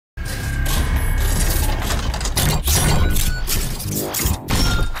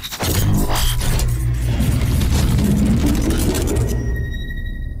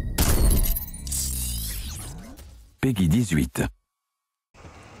Peggy 18.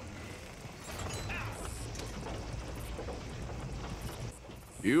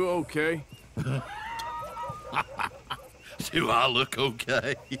 You okay? Do I look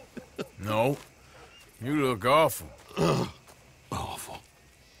okay? No. You look awful. Awful.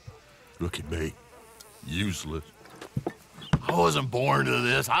 Look at me. Useless. I wasn't born to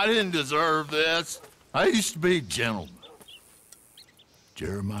this. I didn't deserve this. I used to be a gentleman.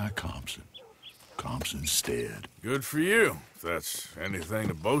 Jeremiah Compson. Compson Stead. Good for you, if that's anything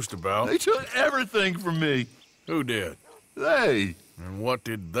to boast about. They took everything from me. Who did? They. And what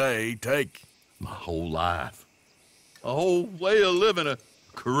did they take? My whole life. A whole way of living, a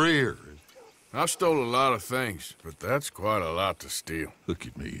career. I stole a lot of things, but that's quite a lot to steal. Look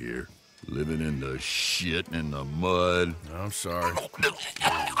at me here, living in the shit and the mud. I'm sorry.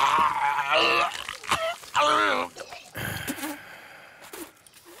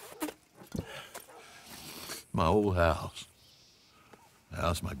 My old house. The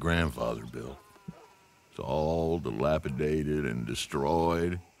house my grandfather built. It's all dilapidated and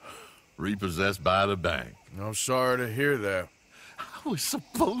destroyed, repossessed by the bank. I'm sorry to hear that. I was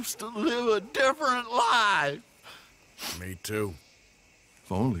supposed to live a different life. Me too.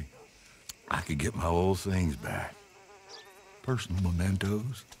 If only I could get my old things back. Personal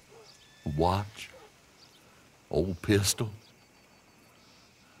mementos, a watch, old pistol,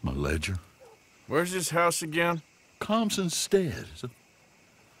 my ledger. Where's this house again? Compson Stead,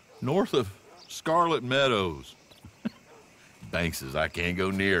 north of Scarlet Meadows. Bank says I can't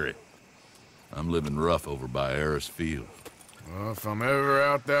go near it. I'm living rough over by Harris Field. Well, if I'm ever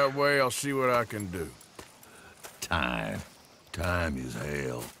out that way, I'll see what I can do. Time. Time is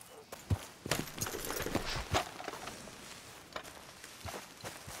hell.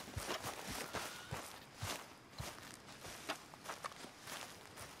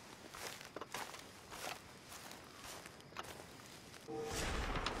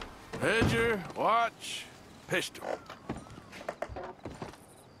 Ledger, watch, pistol.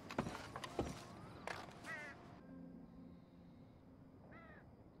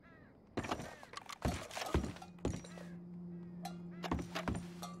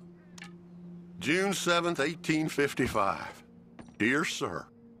 June 7th, 1855. Dear Sir,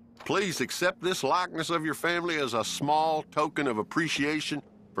 please accept this likeness of your family as a small token of appreciation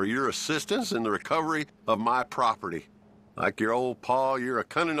for your assistance in the recovery of my property. Like your old pa, you're a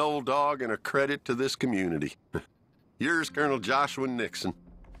cunning old dog and a credit to this community. Yours, Colonel Joshua Nixon,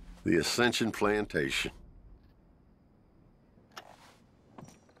 the Ascension Plantation.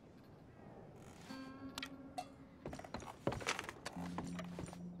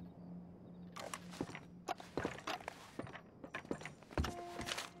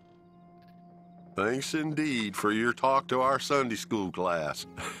 Thanks indeed for your talk to our Sunday school class.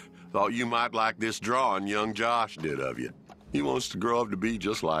 Thought you might like this drawing young Josh did of you. He wants to grow up to be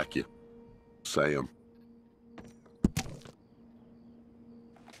just like you. Sam.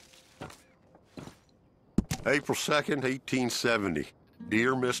 April 2nd, 1870.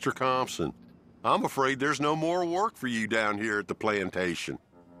 Dear Mr. Compson, I'm afraid there's no more work for you down here at the plantation.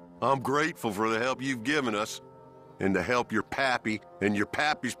 I'm grateful for the help you've given us, and the help your pappy and your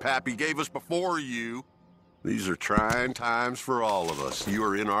pappy's pappy gave us before you. These are trying times for all of us. You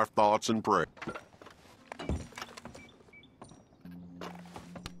are in our thoughts and prayers.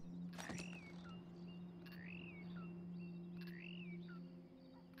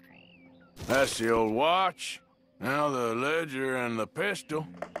 That's the old watch. Now the ledger and the pistol.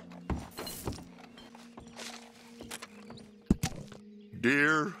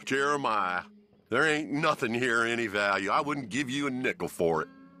 Dear Jeremiah, there ain't nothing here of any value. I wouldn't give you a nickel for it.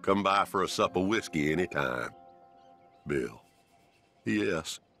 Come by for a sup of whiskey any time. Bill.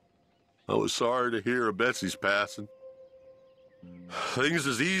 Yes. I was sorry to hear of Betsy's passing. Things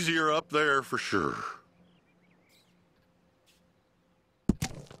is easier up there for sure.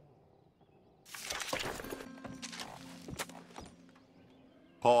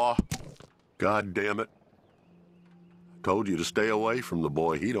 Pa, God damn it. I told you to stay away from the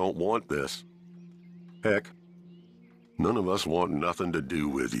boy. He don't want this. Heck, none of us want nothing to do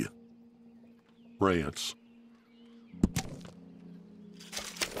with you. Rance.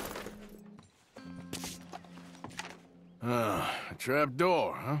 A trap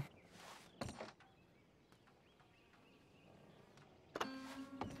door, huh?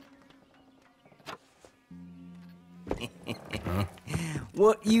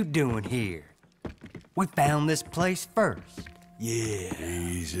 What you doing here? We found this place first. Yeah.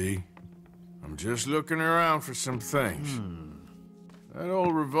 Easy. I'm just looking around for some things. That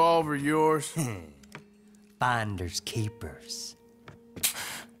old revolver yours? Finders keepers.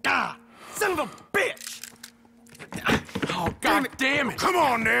 Ah! Son of a bitch! God damn it! Come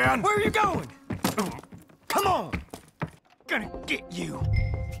on, Dan! Where are you going? Come on! Gonna get you.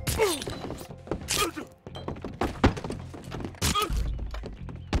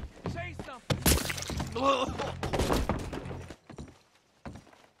 Say something.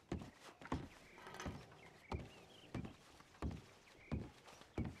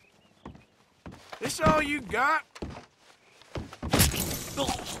 This all you got?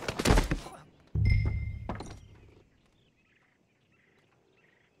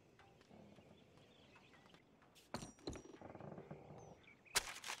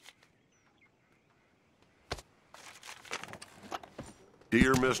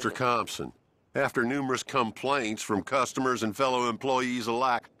 Dear Mr. Compson, after numerous complaints from customers and fellow employees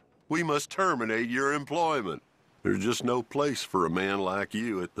alike, we must terminate your employment. There's just no place for a man like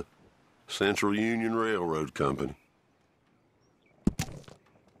you at the Central Union Railroad Company.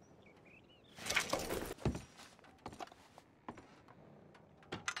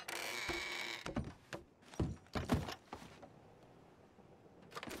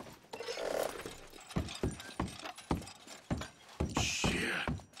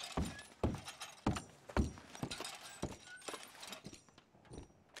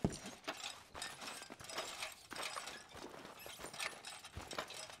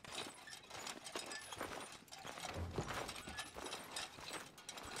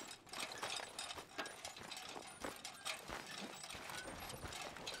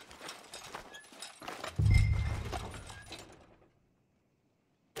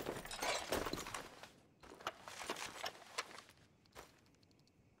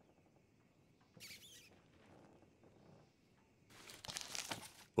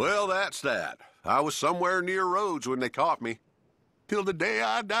 Well, that's that. I was somewhere near Rhodes when they caught me. Till the day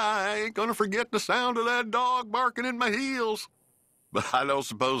I die, I ain't gonna forget the sound of that dog barking at my heels. But I don't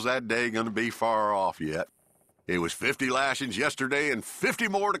suppose that day gonna be far off yet. It was 50 lashings yesterday and 50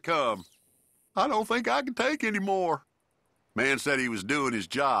 more to come. I don't think I can take any more. Man said he was doing his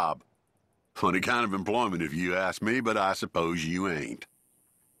job. Funny kind of employment if you ask me, but I suppose you ain't.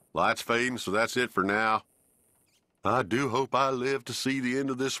 Light's fading, so that's it for now. I do hope I live to see the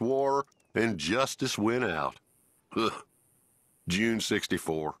end of this war and justice win out. Ugh. June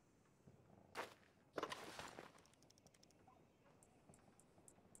 64.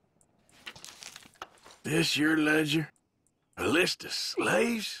 This your ledger? A list of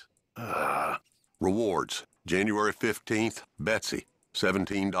slaves? Rewards. January 15th, Betsy,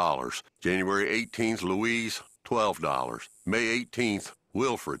 $17. January 18th, Louise, $12. May 18th,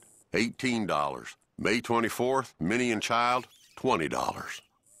 Wilfred, $18. May 24th, Minnie and Child, $20.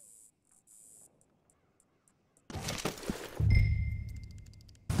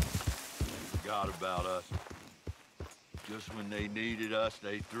 Forgot about us. Just when they needed us,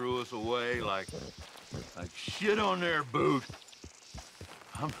 they threw us away like shit on their boot.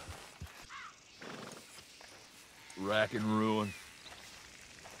 I'm rack and ruin.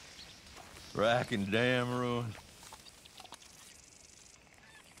 Rack and damn ruin.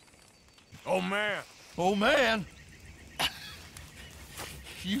 Oh, man. Oh, man.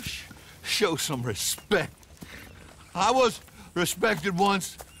 You show some respect. I was respected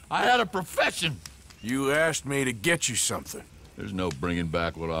once. I had a profession. You asked me to get you something. There's no bringing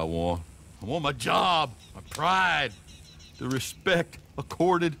back what I want. I want my job, my pride, the respect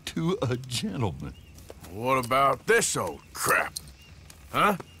accorded to a gentleman. What about this old crap?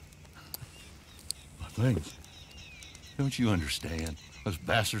 Huh? My things. Don't you understand? Those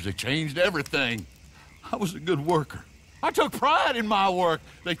bastards, they changed everything. I was a good worker. I took pride in my work.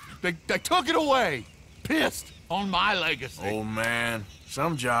 They took it away. Pissed on my legacy. Oh, man.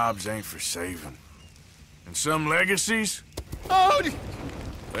 Some jobs ain't for saving. And some legacies, Oh,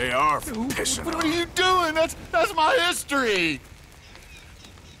 they are for pissing what on. are you doing? That's my history.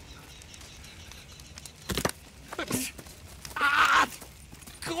 Ah!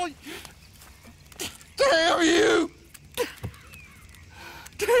 God. Damn you!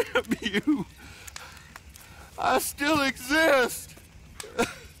 Damn you! I still exist.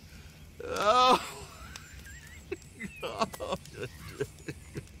 Oh. God.